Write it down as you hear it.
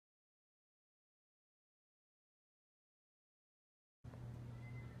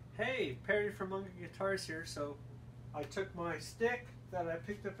Hey, Perry from Munga Guitars here. So I took my stick that I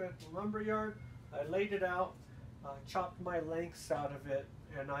picked up at the lumberyard, I laid it out, chopped my lengths out of it,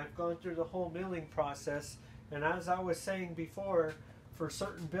 and I've gone through the whole milling process. And as I was saying before, for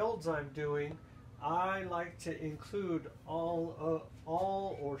certain builds I'm doing, I like to include all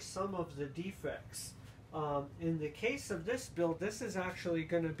or some of the defects. In the case of this build, this is actually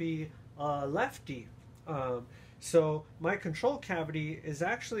going to be lefty. So my control cavity is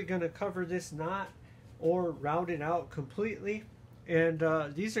actually going to cover this knot or route it out completely. And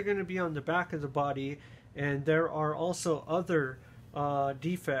these are going to be on the back of the body. And there are also other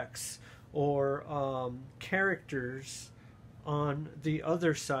defects or characters on the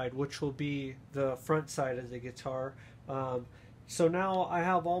other side, which will be the front side of the guitar. So now I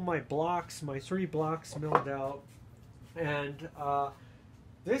have all my blocks, my 3 blocks milled out. And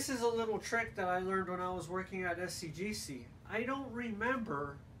this is a little trick that I learned when I was working at SCGC. I don't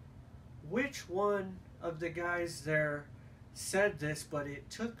remember which one of the guys there said this, but it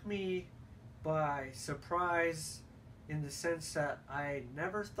took me by surprise in the sense that I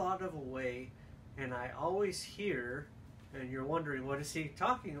never thought of a way, and I always hear, and you're wondering what is he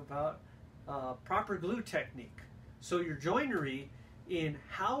talking about, proper glue technique. So your joinery, in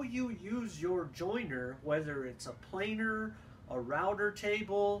how you use your joiner, whether it's a planer, a router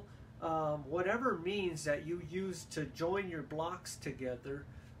table, whatever means that you use to join your blocks together,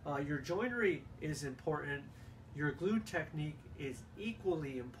 your joinery is important. Your glue technique is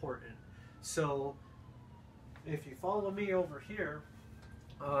equally important. So if you follow me over here,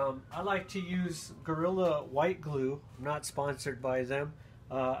 I like to use Gorilla White Glue. I'm not sponsored by them.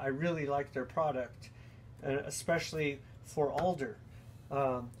 I really like their product, especially for alder.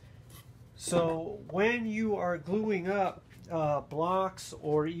 So when you are gluing up blocks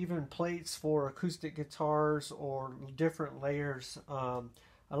or even plates for acoustic guitars or different layers, I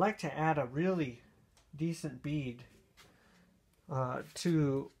like to add a really decent bead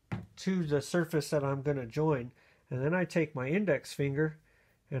to the surface that I'm going to join, and then I take my index finger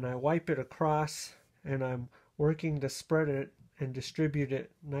and I wipe it across, and I'm working to spread it and distribute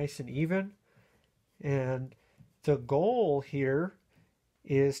it nice and even. And the goal here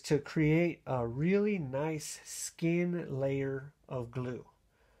is to create a really nice skin layer of glue.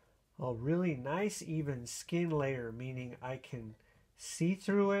 A really nice even skin layer, meaning I can see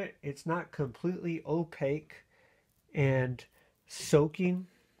through it. It's not completely opaque and soaking.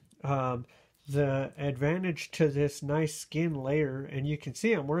 The advantage to this nice skin layer, and you can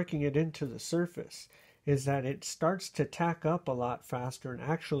see I'm working it into the surface, is that it starts to tack up a lot faster and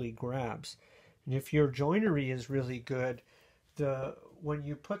actually grabs. And if your joinery is really good, when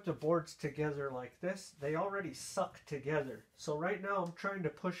you put the boards together like this, they already suck together. So right now I'm trying to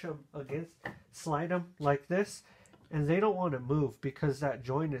push them against, slide them like this, and they don't want to move because that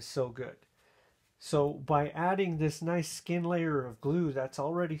joint is so good. So by adding this nice skin layer of glue that's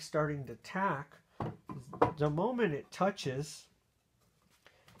already starting to tack, the moment it touches,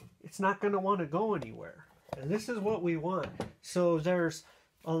 it's not going to want to go anywhere. And this is what we want. So there's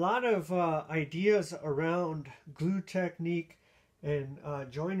a lot of ideas around glue technique and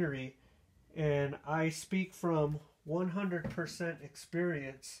joinery, and I speak from 100%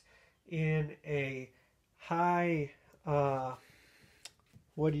 experience in a high, what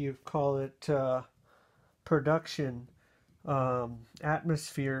do you call it, production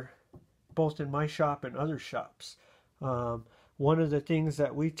atmosphere, both in my shop and other shops. One of the things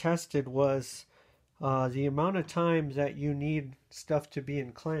that we tested was the amount of time that you need stuff to be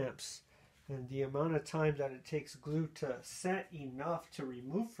in clamps, and the amount of time that it takes glue to set enough to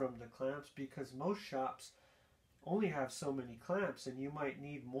remove from the clamps, because most shops only have so many clamps and you might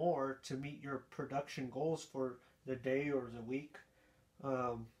need more to meet your production goals for the day or the week.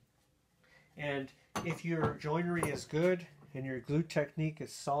 And if your joinery is good and your glue technique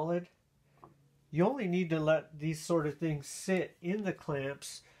is solid, you only need to let these sort of things sit in the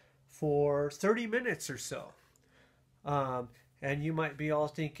clamps for 30 minutes or so. And you might be all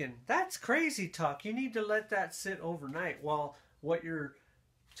thinking, that's crazy talk. You need to let that sit overnight. Well, what you're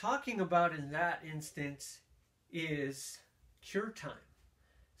talking about in that instance is cure time.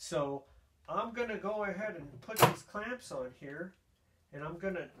 So I'm going to go ahead and put these clamps on here, and I'm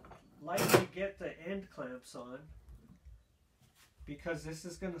going to lightly get the end clamps on, because this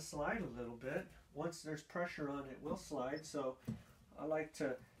is going to slide a little bit. Once there's pressure on it, will slide. So I like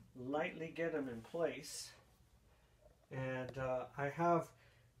to lightly get them in place. And I have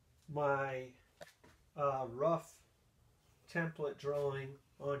my rough template drawing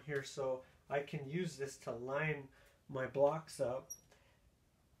on here, so I can use this to line my blocks up.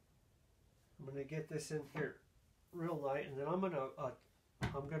 I'm going to get this in here real light, and then I'm going to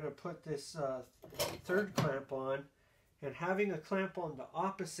I'm going to put this third clamp on, and having a clamp on the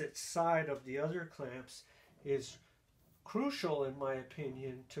opposite side of the other clamps is crucial, in my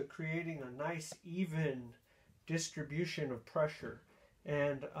opinion, to creating a nice even distribution of pressure.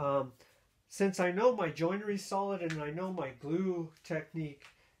 And since I know my joinery is solid and I know my glue technique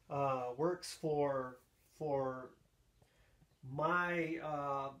works for my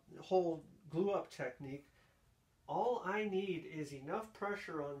whole glue up technique, all I need is enough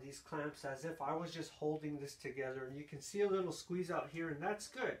pressure on these clamps as if I was just holding this together. And you can see a little squeeze out here, and that's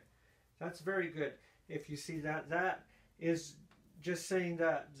good. That's very good. If you see that, that is just saying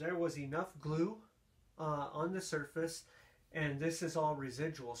that there was enough glue on the surface, and this is all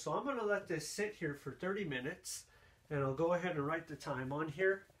residual. So I'm going to let this sit here for 30 minutes, and I'll go ahead and write the time on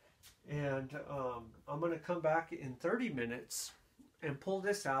here. And I'm going to come back in 30 minutes and pull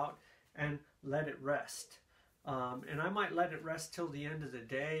this out and let it rest. And I might let it rest till the end of the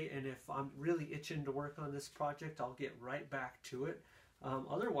day, and if I'm really itching to work on this project, I'll get right back to it.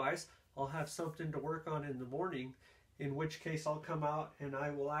 Otherwise, I'll have something to work on in the morning, in which case I'll come out and I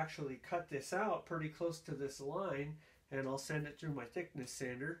will actually cut this out pretty close to this line, and I'll send it through my thickness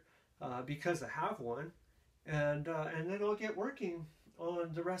sander because I have one, and then I'll get working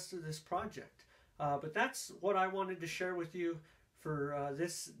on the rest of this project. But that's what I wanted to share with you for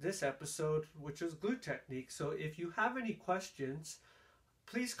this episode, which is glue technique. So if you have any questions,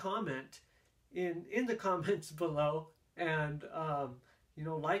 please comment in the comments below, and you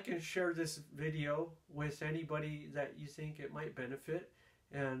know, like and share this video with anybody that you think it might benefit.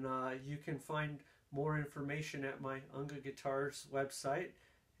 And you can find more information at my Unga Guitars website,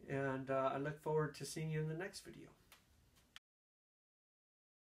 and I look forward to seeing you in the next video.